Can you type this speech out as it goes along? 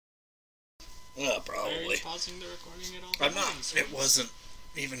Probably. Are you pausing the recording at all? I'm not. It wasn't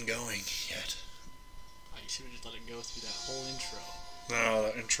even going yet. Oh, you should have just let it go through that whole intro. No,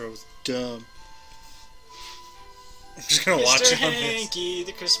 that intro was dumb. I'm just gonna watch it on this. Mr. Hanky,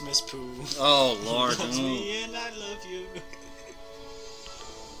 the Christmas poo. Oh, Lord. Loves me and I love you.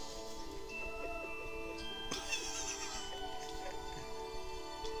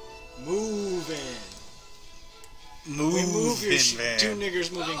 Moving. We move your van. Two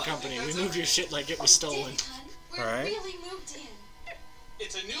niggers moving company. We move your shit like it was stolen. We're Right. really moved in.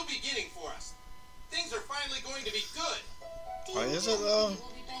 It's a new beginning for us. Things are finally going to be good. Why is it though? It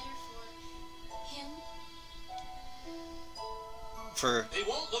will be better for him. For They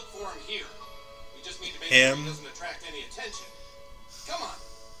won't look for him here. We just need to make him? sure he doesn't attract any attention. Come on,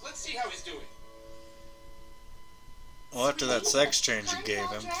 let's see how he's doing. well, after that sex change you gave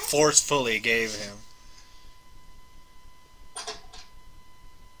him, forcefully gave him.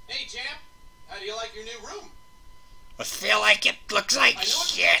 Hey, champ, how do you like your new room? I feel like it looks like I know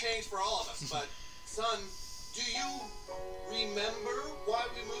it's shit. a change for all of us, but son, do you remember why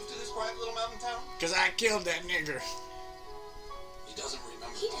we moved to this quiet little mountain town? Because I killed that nigger. He doesn't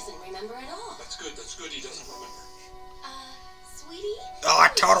remember. He doesn't remember at all. That's good. He doesn't remember. Sweetie? Oh, I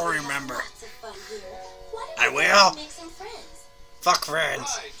totally We have remember. Lots of fun here. Why don't I you will. Make some friends. Fuck friends.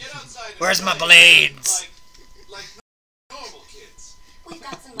 Right, get outside and Where's my play. blades? Like normal kids. We've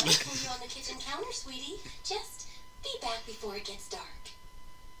got some money for you on the kitchen counter, sweetie. Just be back before it gets dark.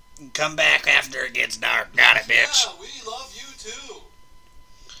 Come back after it gets dark. Got it, bitch. Yeah, we love you too.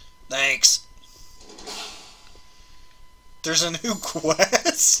 Thanks. There's a new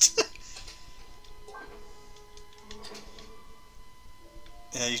quest?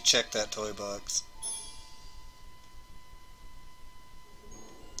 Yeah, you check that toy box.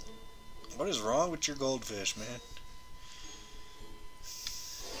 What is wrong with your goldfish, man?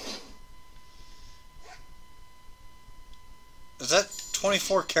 Is that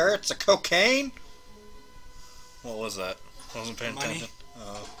 24 carats of cocaine? What was that? I wasn't paying Money. attention.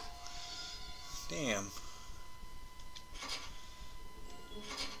 Oh. Damn.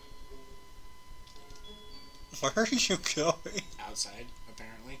 Where are you going? Outside,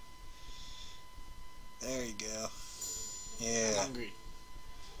 apparently. There you go. I'm Yeah. hungry.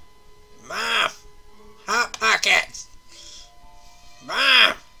 Mom! Hot Pockets!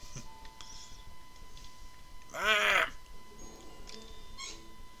 Mom! Mom!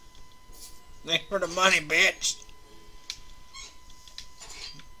 Thanks for the money, bitch!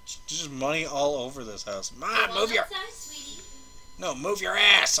 Just money all over this house. Mom, move your... Outside, sweetie. No, move your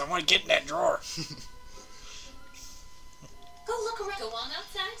ass! I want to get in that drawer. Go look around. Go on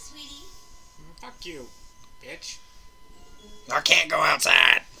outside, sweetie. Fuck you, bitch. I can't go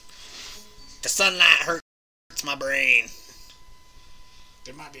outside. The sunlight hurts my brain.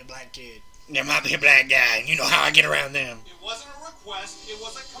 There might be a black kid. There might be a black guy, and you know how I get around them. It wasn't a request, it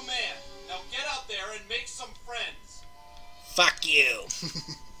was a command. Now get out there and make some friends. Fuck you.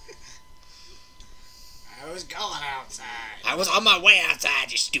 I was going outside. I was on my way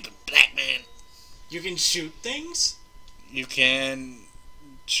outside, you stupid black man. You can shoot things? You can...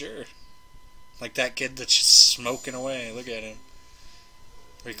 Sure. Like that kid that's just smoking away. Look at him.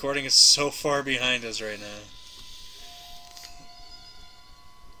 Recording is so far behind us right now.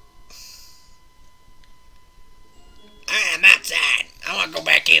 I'm outside. I want to go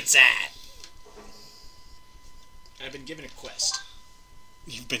back inside. I've been given a quest.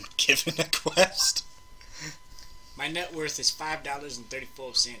 You've been given a quest? My net worth is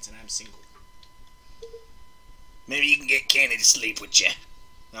 $5.34 and I'm single. Maybe you can get Kenny to sleep with you.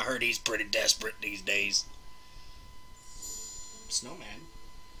 I heard he's pretty desperate these days. Snowman.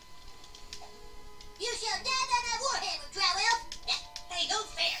 You shall dab on that warhammer, Drow Elf. Hey, no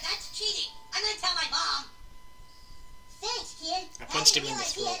fair. That's cheating. I'm gonna tell my mom. Thanks, kid. I punched him in the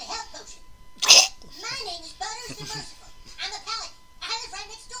didn't realize he throat. had a health potion. My name is Butters the Merciful. I'm a paladin. I live right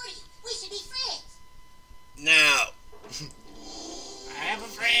next door to you. We should be friends. No. I have a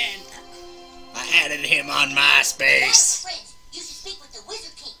friend. I added him on That's MySpace. friends. You should speak with the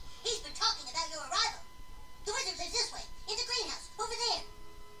Wizard King. He's been talking about your arrival. The wizard lives this way, in the greenhouse, over there.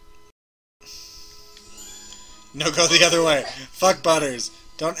 No, go the other way. Fuck Butters.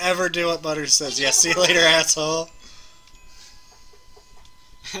 Don't ever do what Butters says. Yeah, see you later, asshole.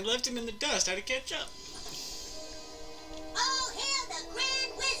 I left him in the dust. How'd he catch up? Oh, hail the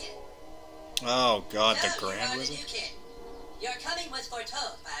Grand Wizard. Oh god, So, the you are Grand the Wizard? new kid. Your coming was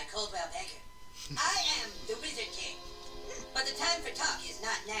foretold by Coldwell Banker. I am the Wizard King. But the time for talk is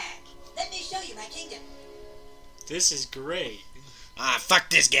not now. Let me show you my kingdom. This is great. Ah, fuck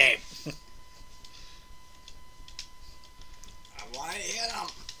this game. I want to hit him.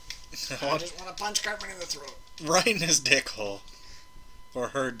 I just want to punch Cartman in the throat. Right in his dick hole. Or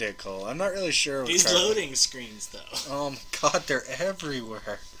her dick hole. I'm not really sure. These Cartman. loading screens, though. Oh my god, they're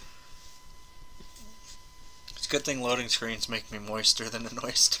everywhere. It's a good thing loading screens make me moister than an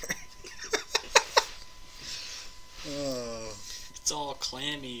oyster. Oh. It's all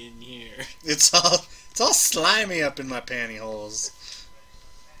clammy in here. It's all slimy up in my pantyhose.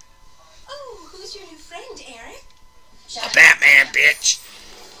 Oh, who's your new friend, Eric? A Batman, bitch!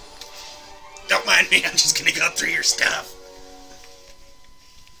 Don't mind me, I'm just gonna go through your stuff.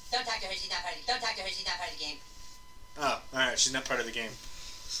 Don't talk to her, she's not part of the, don't talk to her, she's not part of the game. Oh, alright, she's not part of the game.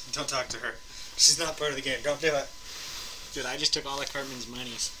 Don't talk to her. She's not part of the game, don't do it. Dude, I just took all of Cartman's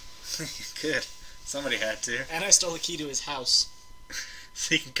monies. Good. Somebody had to. And I stole the key to his house.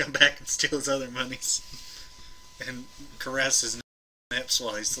 So he can come back and steal his other monies. And caress his nips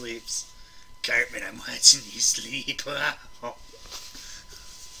while he sleeps. Cartman, I'm watching you sleep. Wow.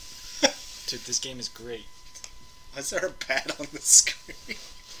 Dude, this game is great. Why is there a bat on the screen?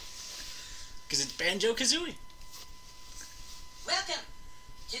 Because it's Banjo-Kazooie. Welcome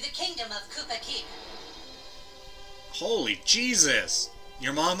to the kingdom of Koopa Keep. Holy Jesus!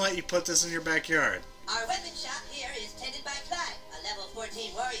 Your mom let you put this in your backyard. Our weapon shop here is tended by Clyde, a level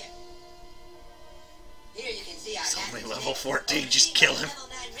 14 warrior. Here you can see our He's only master level snake, 14, overseen just by kill him. Level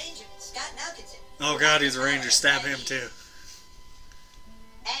 9 ranger, Scott Malkinson. Oh god, he's a ranger. Stab him too.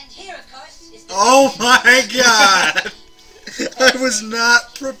 And here, of course, is the Oh my god! I was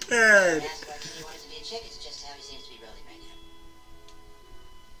not prepared. Ask why he wanted to be a chick, it's just how he seems to be rolling right now.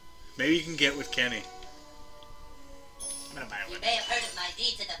 Maybe you can get with Kenny. I'm gonna buy You one. may have heard of my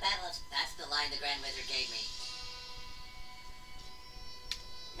deeds at the Battle of... That's the line the Grand Wizard gave me.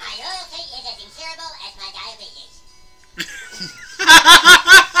 My loyalty is as incurable as my diabetes.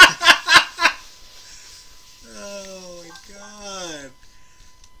 Oh my god.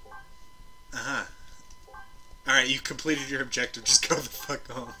 Uh-huh. Alright, you completed your objective. Just go the fuck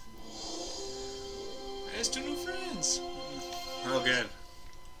home. I has 2 new friends. Oh good.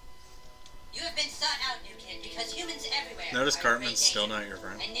 You have been sought out, new kid, because humans everywhere Notice are in Cartman's great still danger. not your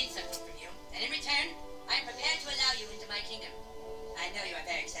friend. I need something from you, and in return, I am prepared to allow you into my kingdom. I know you are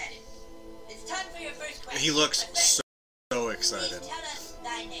very excited. It's time for your first question. He looks but first, so please excited. tell us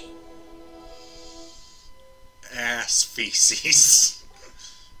thy name. Ass feces.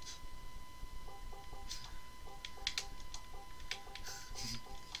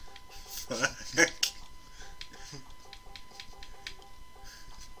 Fuck.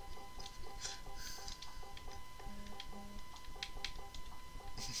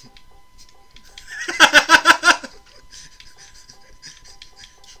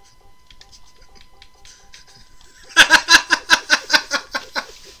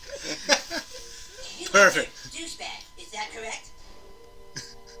 You Perfect. entered douchebag, is that correct?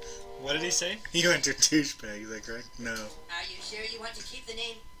 What did he say? You went to douchebag, is that correct? No. Are you sure you want to keep the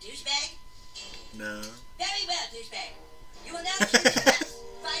name douchebag? No. Very well, douchebag. You will now choose your class.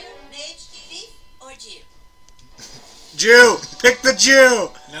 Fighter, mage, thief, or Jew. Jew! Pick the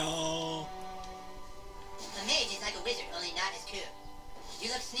Jew! No. A mage is like a wizard, only not as cool. You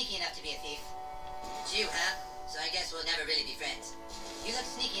look sneaky enough to be a thief. Jew, huh? So I guess we'll never really be friends. You look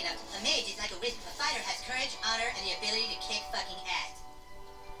sneaky enough. A mage is like a wizard. A fighter has courage, honor, and the ability to kick fucking ass.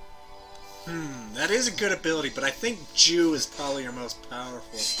 That is a good ability, but I think Jew is probably your most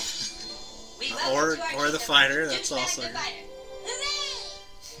powerful. We Or- welcome to our or the kingdom, fighter, that's douchebag also the good. fighter. Hooray!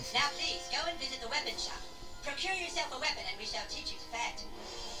 Now please, go and visit the weapon shop. Procure yourself a weapon and we shall teach you to fight.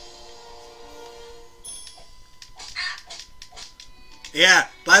 Yeah,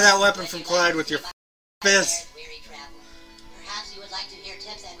 buy that weapon from Clyde with your fist. Weary traveler. Perhaps you would like to hear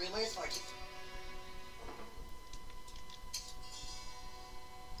tips and rumors for...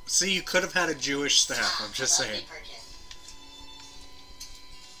 See, you could have had a Jewish staff, I'm just Lovely saying. purchase.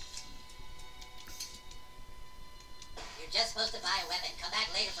 You're just supposed to buy a weapon. Come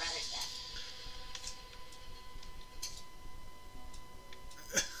back later for other stuff.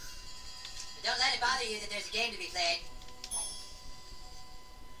 But don't let it bother you that there's a game to be played.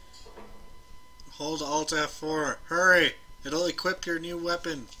 Hold Alt F4. Hurry! It'll equip your new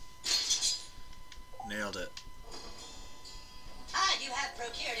weapon. Nailed it. Ah, you have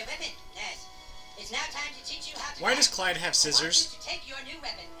procured a weapon. Yes. It's now time to teach you how to Why fight. does Clyde have I want scissors? you to take your new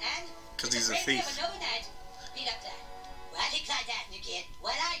weapon and... 'Cause with he's the a bravery thief. of a noble knight, beat up that. Well, I think Clyde that, new kid.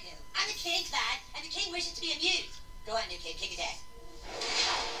 What I do. I'm the king, Clyde, and the king wishes to be amused. Go on, new kid, kick his ass.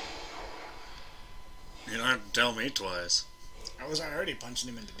 You don't have to tell me twice. I was already punching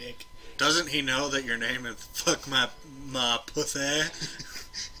him in the dick. Doesn't he know that your name is Fuck My Pussy?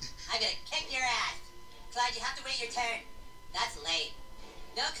 I'm gonna kick your ass. Clyde, you have to wait your turn. That's late.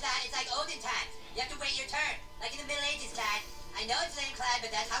 No, Clyde, it's like olden times. You have to wait your turn. Like in the Middle Ages, Clyde. I know it's lame, Clyde,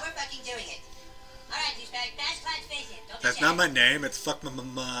 but that's how we're fucking doing it. Alright, douchebag, bash Clyde's face in. Don't be That's shy. not my name. It's fuck my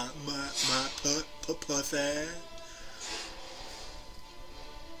pussy.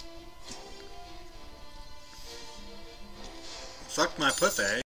 Fuck my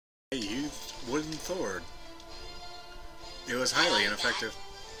pussy. Used wooden sword. It was highly ineffective.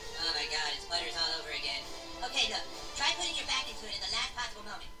 Oh my god, it sputters all over again. Okay, look. Try putting your back into it at the last possible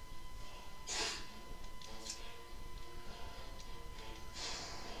moment.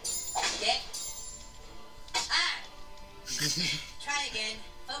 Dick. Ah! Try again.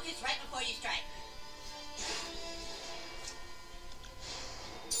 Focus right before you strike.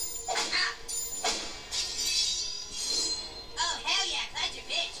 Ah! Oh, hell yeah, Clyde's your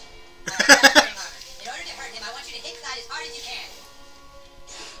bitch. Alright, in order to hurt him, I want you to hit Clyde as hard as you can.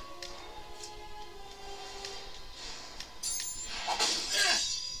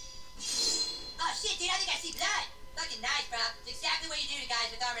 Oh shit, dude, I think I see blood. Fucking nice, bro. It's exactly what you do to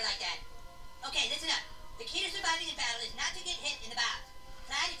guys with armor like that. Okay, listen up. The key to surviving in battle is not to get hit in the bows.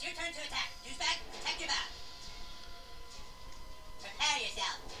 Clyde, it's your turn to attack. Douchebag, protect your bows. Prepare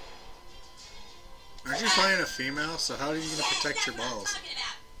yourself. Aren't you playing a female? So how are you gonna protect your balls? That's what I'm talking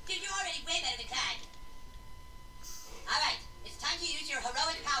about. Dude, you're already way better than Clyde. Alright, it's time to use your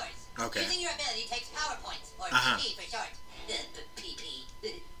heroic powers. Okay. Using your ability takes power points, or Uh-huh. PP for short. PP.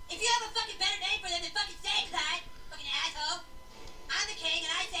 If you have a fucking better name for them, then fucking say it, Clyde. Fucking asshole. I'm the king,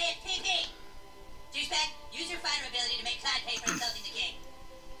 and I say it's PP. Douchebag, use your fighter ability to make Clyde pay for insulting the king.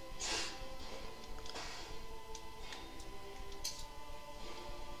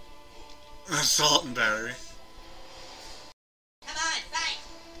 Assault and battery. Come on, fight.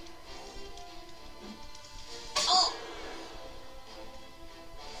 Oh!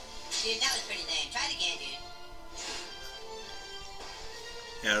 Dude, that was pretty lame. Try it again, dude.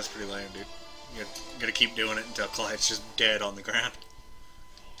 Yeah, that's pretty lame, dude. You're gonna keep doing it until Clyde's just dead on the ground.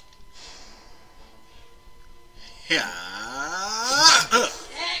 Yeah.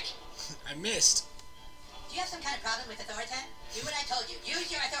 Heck! I missed. Do you have some kind of problem with authority? Do what I told you.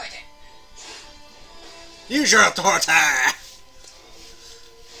 Use your authority. Use your authority!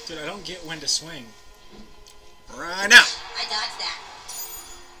 Dude, I don't get when to swing. Right now! I dodged that.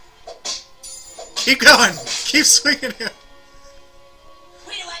 Keep going! Keep swinging him!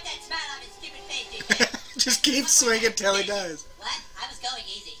 We don't want that smile on his stupid face, dude. Just keep swinging till he dies. What? I was going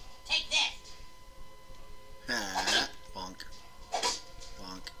easy. Take this. Ah, bonk.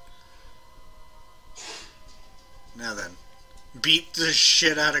 Bonk. Now then. Beat the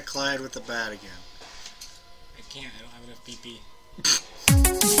shit out of Clyde with the bat again. I can't. I don't have enough PP.